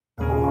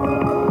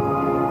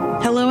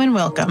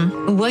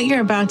Welcome. What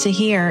you're about to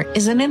hear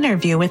is an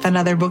interview with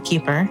another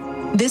bookkeeper.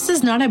 This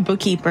is not a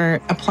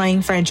bookkeeper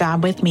applying for a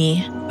job with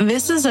me.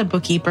 This is a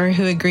bookkeeper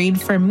who agreed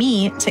for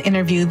me to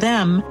interview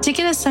them to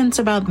get a sense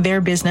about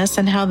their business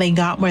and how they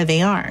got where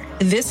they are.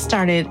 This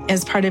started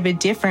as part of a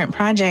different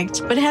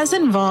project, but has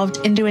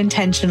evolved into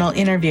intentional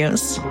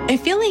interviews. I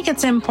feel like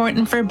it's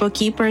important for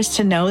bookkeepers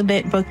to know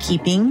that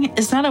bookkeeping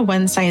is not a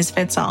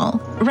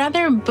one-size-fits-all.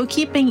 Rather,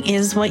 bookkeeping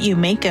is what you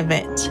make of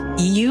it.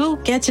 You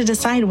get to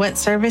decide what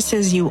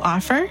services you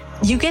offer.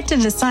 You get to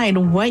decide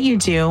what you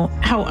do,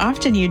 how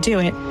often you do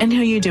it, and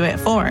who you do it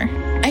for.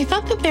 I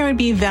thought that there would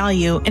be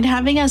value in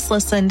having us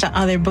listen to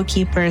other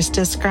bookkeepers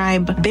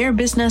describe their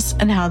business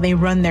and how they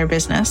run their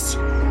business.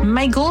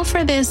 My goal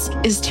for this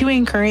is to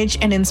encourage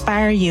and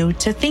inspire you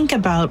to think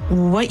about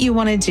what you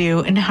want to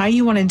do and how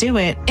you want to do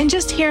it, and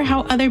just hear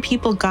how other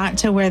people got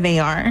to where they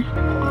are.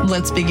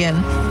 Let's begin.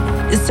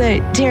 So,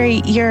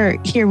 Terri, you're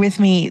here with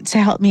me to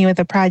help me with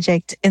a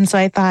project. And so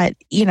I thought,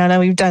 now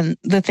we've done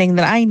the thing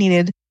that I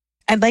needed.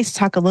 I'd like to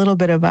talk a little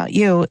bit about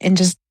you and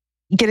just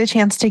get a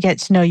chance to get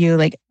to know you.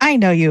 Like, I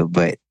know you,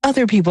 but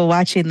other people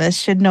watching this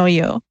should know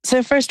you.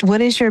 So first,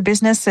 what is your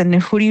business and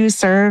who do you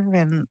serve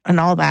and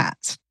all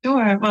that?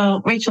 Sure.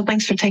 Well, Rachel,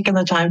 thanks for taking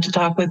the time to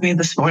talk with me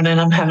this morning.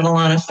 I'm having a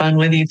lot of fun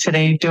with you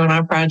today doing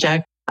our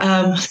project.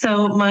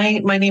 So my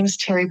name is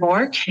Terri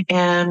Bork,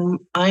 and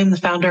I'm the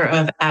founder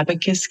of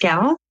Abacus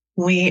Gal.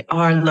 We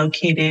are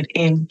located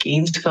in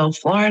Gainesville,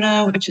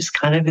 Florida, which is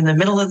kind of in the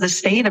middle of the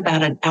state,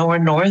 about an hour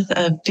north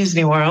of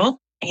Disney World.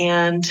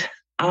 And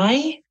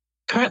I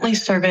currently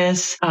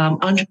service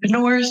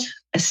entrepreneurs,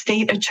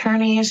 estate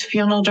attorneys,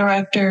 funeral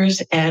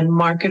directors, and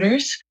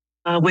marketers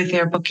with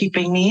their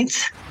bookkeeping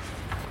needs.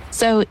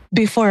 So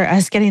before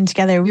us getting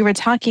together, we were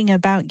talking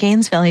about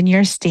Gainesville and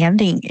your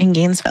standing in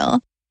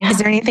Gainesville. Yeah. Is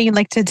there anything you'd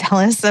like to tell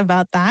us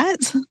about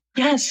that?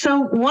 Yeah.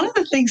 So one of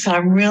the things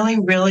I'm really,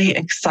 really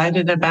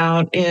excited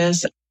about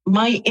is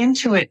my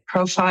Intuit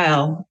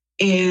profile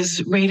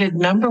is rated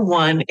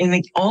 #1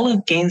 in all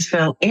of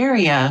Gainesville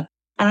area.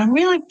 And I'm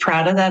really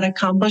proud of that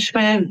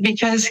accomplishment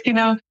because,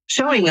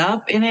 showing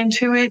up in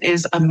Intuit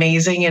is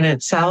amazing in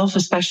itself,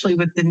 especially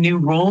with the new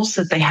rules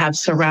that they have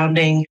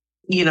surrounding,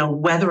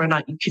 whether or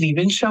not you can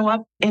even show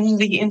up in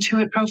the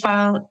Intuit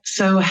profile.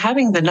 So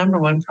having the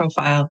 #1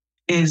 profile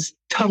is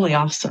totally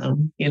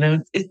awesome.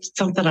 It's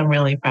something I'm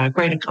really proud of.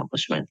 Great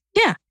accomplishment.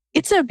 Yeah.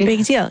 It's a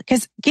big deal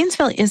because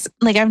Gainesville is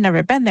I've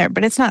never been there,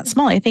 but it's not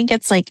small. I think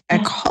it's like a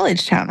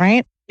college town,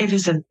 right? It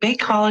is a big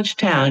college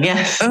town.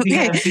 Yes. Okay. We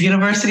have the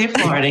University of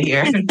Florida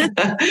here.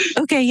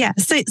 Okay. Yeah.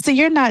 So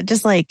you're not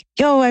just like,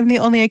 yo, I'm the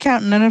only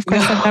accountant. And of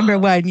course I'm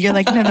 #1. You're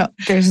like, no,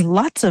 there's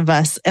lots of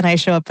us. And I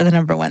show up in the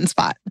 #1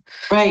 spot.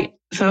 Right.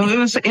 So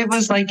it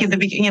was like in the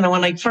beginning,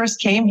 when I first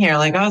came here,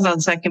 I was on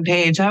second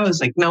page, I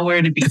was like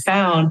nowhere to be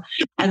found.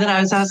 And then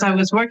as I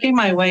was working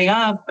my way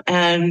up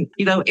and,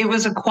 it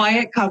was a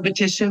quiet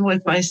competition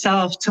with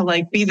myself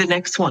to be the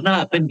next one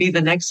up and be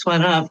the next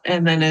one up.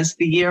 And then as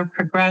the year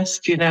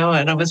progressed, and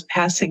I was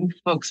passing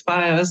folks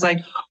by, I was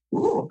like,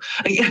 ooh.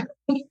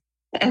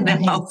 And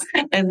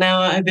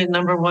now I've been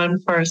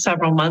 #1 for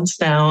several months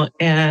now,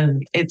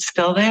 and it's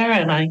still there.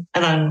 And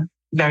I'm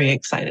very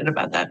excited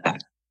about that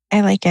fact. I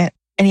like it.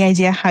 Any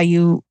idea are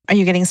you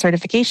getting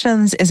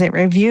certifications? Is it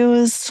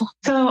reviews?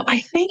 So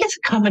I think it's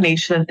a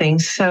combination of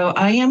things. So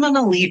I am an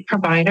elite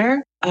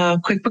provider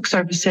of QuickBooks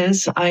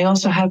services. I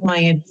also have my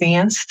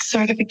advanced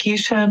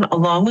certification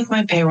along with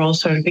my payroll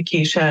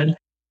certification.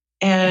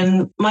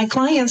 And my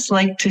clients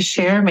like to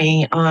share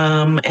me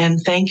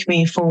and thank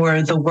me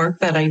for the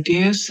work that I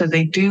do. So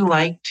they do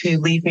like to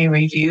leave me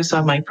reviews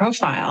on my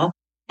profile.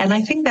 And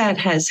I think that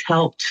has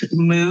helped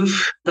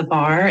move the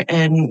bar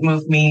and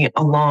move me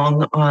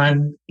along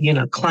on,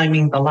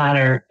 climbing the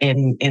ladder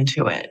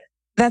into it.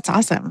 That's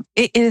awesome.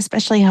 It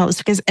especially helps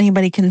because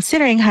anybody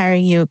considering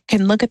hiring you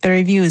can look at the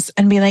reviews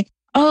and be like,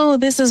 oh,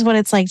 this is what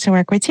it's like to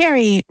work with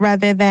Terri,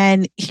 rather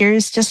than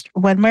here's just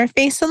one more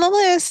face on the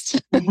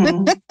list.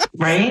 Mm-hmm.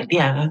 Right?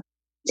 Yeah.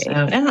 So,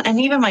 and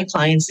even my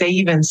clients, they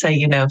even say,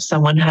 if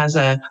someone has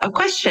a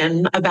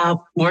question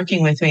about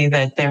working with me,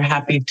 that they're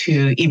happy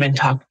to even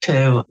talk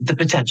to the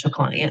potential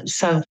clients.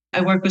 So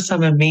I work with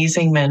some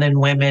amazing men and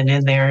women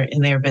in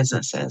their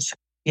businesses.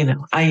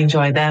 I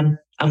enjoy them.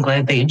 I'm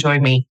glad they enjoy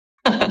me.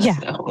 Yeah.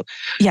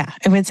 Yeah,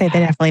 I would say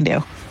they definitely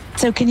do.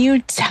 So can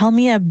you tell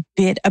me a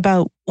bit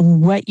about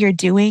what you're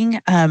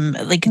doing?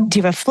 Do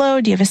you have a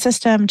flow? Do you have a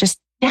system?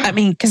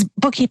 Because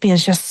bookkeeping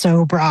is just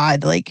so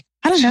broad.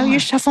 I don't know, you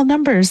shuffle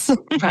numbers.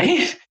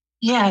 Right?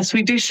 Yes,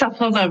 we do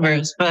shuffle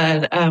numbers,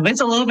 but it's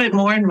a little bit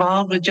more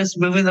involved with just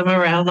moving them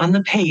around on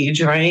the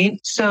page, right?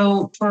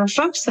 So for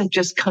folks that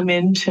just come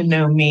in to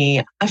know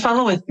me, I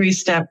follow a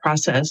 3-step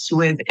process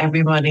with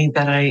everybody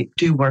that I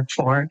do work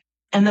for.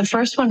 And the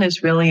first one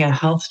is really a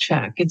health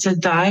check. It's a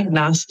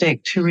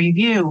diagnostic to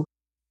review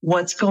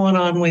what's going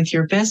on with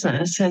your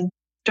business. And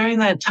during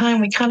that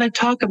time, we kind of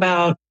talk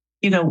about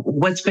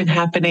what's been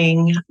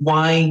happening,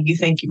 why you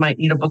think you might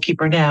need a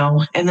bookkeeper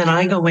now. And then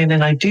I go in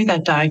and I do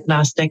that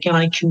diagnostic and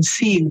I can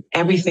see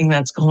everything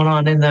that's going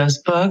on in those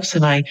books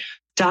and I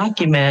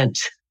document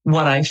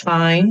what I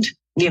find.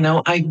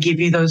 I give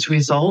you those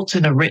results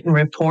in a written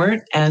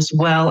report, as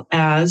well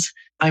as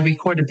I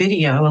record a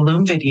video, a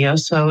Loom video.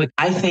 So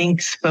I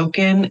think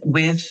spoken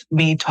with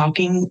me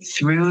talking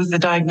through the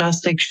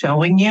diagnostic,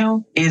 showing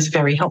you, is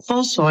very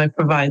helpful. So I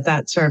provide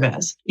that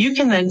service. You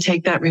can then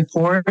take that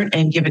report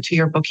and give it to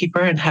your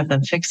bookkeeper and have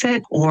them fix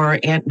it, or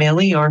Aunt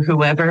Millie or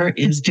whoever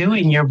is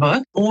doing your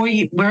book. Or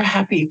we're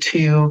happy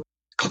to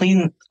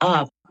clean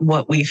up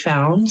what we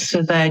found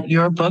so that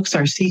your books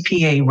are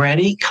CPA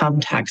ready come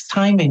tax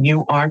time and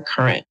you are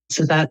current.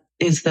 So that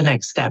is the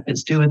next step,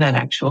 is doing that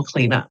actual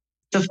cleanup.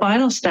 The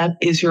final step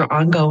is your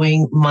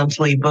ongoing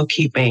monthly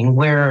bookkeeping,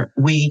 where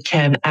we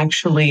can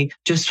actually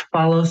just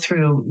follow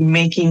through,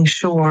 making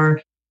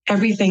sure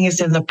everything is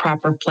in the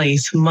proper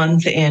place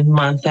month in,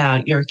 month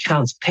out. Your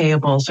accounts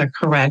payables are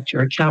correct.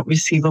 Your account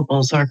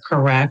receivables are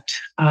correct,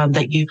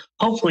 that you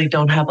hopefully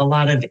don't have a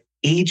lot of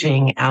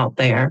aging out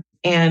there.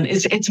 And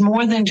it's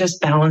more than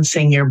just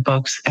balancing your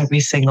books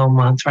every single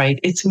month, right?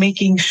 It's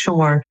making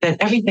sure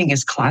that everything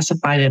is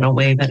classified in a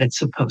way that it's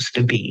supposed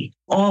to be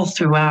all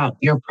throughout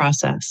your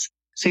process.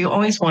 So you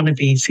always want to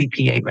be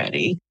CPA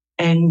ready,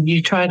 and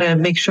you try to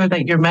make sure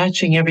that you're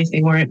matching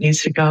everything where it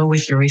needs to go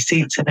with your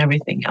receipts and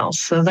everything else,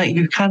 so that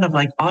you're kind of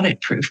like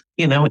audit proof,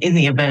 in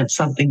the event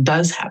something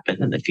does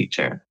happen in the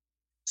future.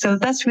 So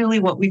that's really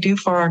what we do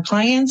for our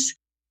clients.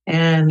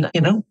 And,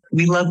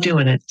 we love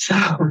doing it. So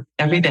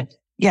every day.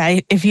 Yeah,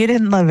 if you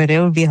didn't love it, it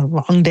would be a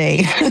long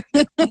day.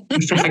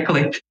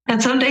 Exactly.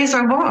 And some days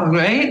are long,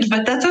 right?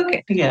 But that's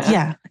okay.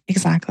 Yeah,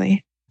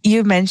 exactly.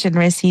 You mentioned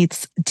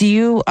receipts. Do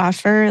you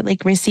offer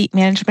receipt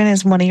management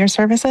as one of your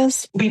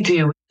services? We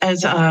do.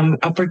 As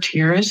upper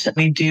tiers,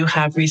 we do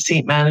have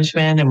receipt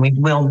management, and we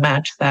will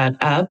match that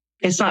up.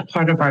 It's not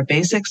part of our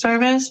basic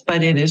service,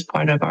 but it is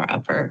part of our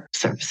upper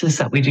services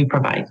that we do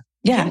provide.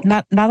 Yeah,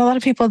 not a lot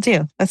of people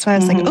do. That's why I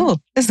was like, oh,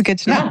 this is good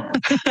to know.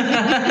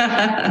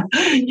 Yeah.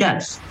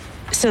 Yes.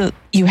 So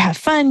you have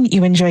fun,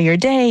 you enjoy your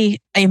day.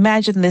 I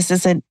imagine this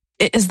isn't,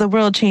 as the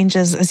world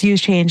changes, as you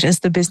change,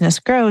 as the business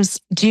grows,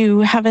 do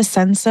you have a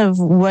sense of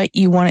what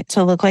you want it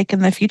to look like in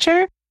the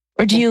future?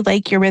 Or do you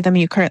like your rhythm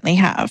you currently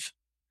have?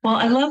 Well,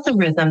 I love the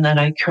rhythm that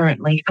I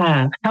currently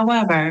have.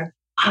 However,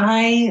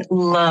 I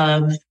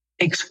love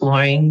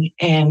exploring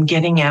and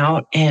getting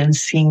out and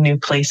seeing new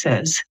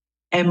places.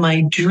 And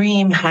my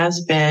dream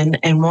has been,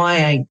 and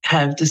why I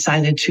have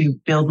decided to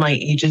build my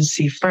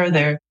agency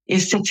further,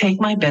 is to take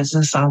my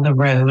business on the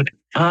road.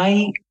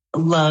 I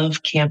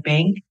love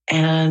camping.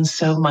 And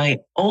so my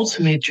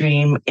ultimate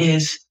dream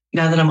is,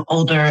 now that I'm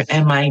older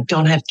and I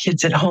don't have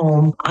kids at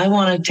home, I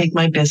want to take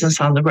my business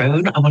on the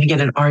road. I want to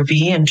get an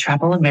RV and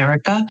travel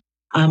America.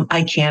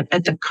 I can't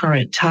at the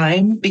current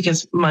time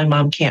because my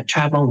mom can't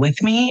travel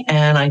with me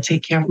and I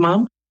take care of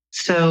mom.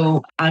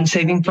 So I'm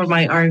saving for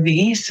my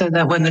RV so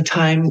that when the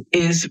time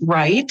is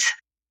right,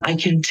 I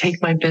can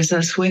take my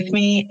business with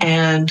me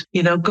and,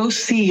 go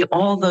see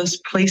all those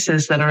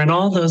places that are in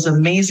all those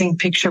amazing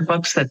picture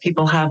books that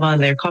people have on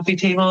their coffee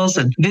tables,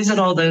 and visit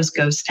all those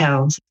ghost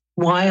towns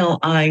while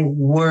I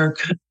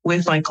work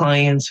with my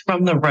clients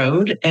from the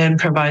road and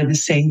provide the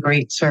same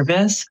great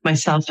service.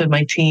 Myself and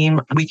my team,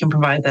 we can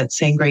provide that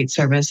same great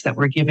service that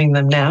we're giving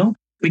them now.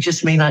 We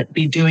just may not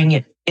be doing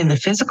it in the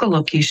physical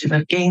location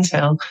of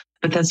Gainesville,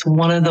 but that's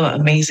one of the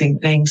amazing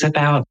things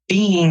about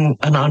being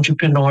an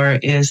entrepreneur,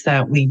 is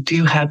that we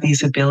do have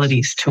these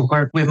abilities to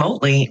work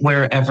remotely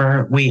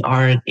wherever we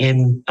are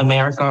in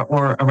America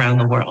or around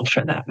the world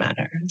for that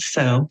matter.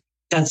 So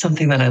that's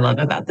something that I love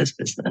about this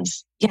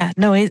business. Yeah,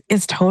 no,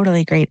 it's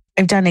totally great.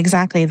 I've done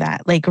exactly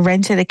that,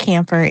 rented a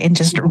camper and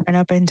just run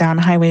up and down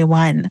Highway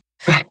 1.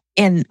 Right.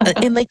 And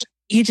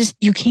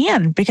you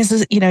can,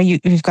 because,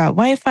 you've got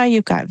Wi-Fi,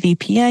 you've got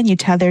VPN, you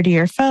tether to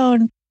your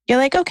phone. You're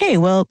like, okay,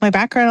 well, my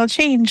background will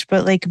change,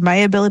 but my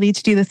ability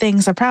to do the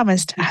things I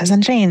promised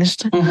hasn't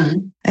changed.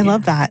 Mm-hmm. I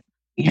love that.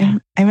 Yeah.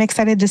 I'm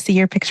excited to see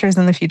your pictures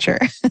in the future.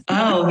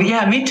 Oh,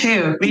 yeah, me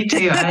too.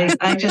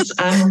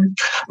 I'm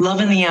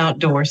loving the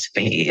outdoor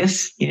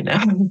space,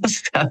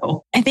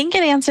 so. I think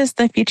it answers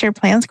the future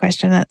plans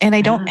question. And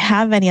I don't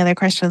have any other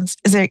questions.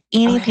 Is there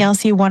anything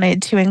else you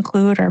wanted to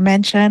include or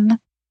mention?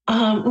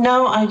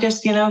 No, I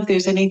just, if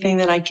there's anything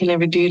that I can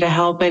ever do to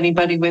help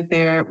anybody with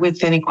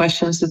any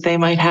questions that they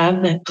might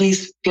have, then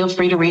please feel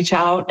free to reach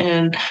out.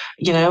 And,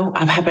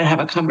 I'm happy to have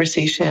a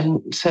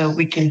conversation so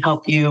we can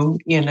help you,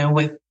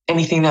 with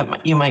anything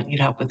that you might need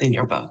help with in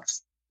your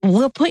books.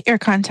 We'll put your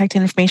contact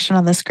information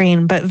on the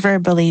screen, but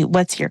verbally,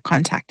 what's your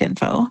contact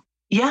info?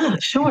 Yeah,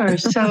 sure.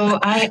 So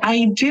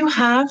I do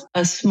have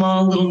a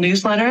small little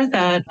newsletter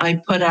that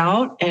I put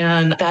out,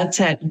 and that's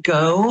at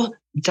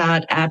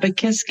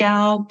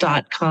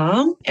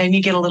go.abacusgal.com. And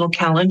you get a little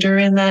calendar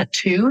in that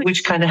too,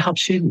 which kind of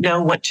helps you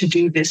know what to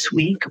do this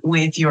week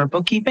with your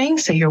bookkeeping.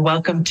 So you're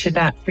welcome to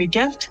that free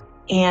gift.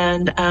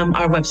 And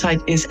our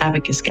website is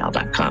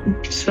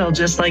abacusgal.com. Spelled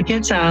just like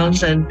it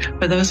sounds. And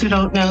for those who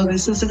don't know,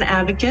 this is an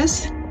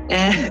abacus.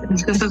 And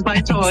this is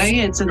my toy.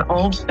 It's an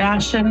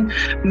old-fashioned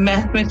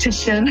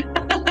mathematician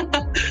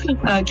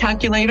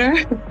calculator.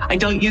 I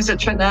don't use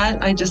it for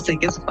that. I just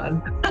think it's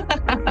fun.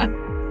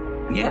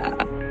 Yeah.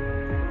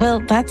 Well,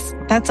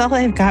 that's all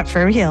I've got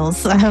for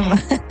reels.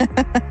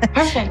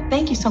 Perfect.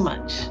 Thank you so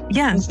much.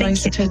 Yeah. It's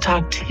nice to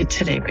talk to you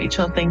today,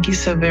 Rachel. Thank you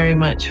so very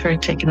much for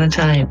taking the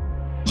time.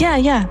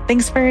 Yeah.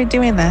 Thanks for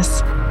doing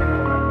this.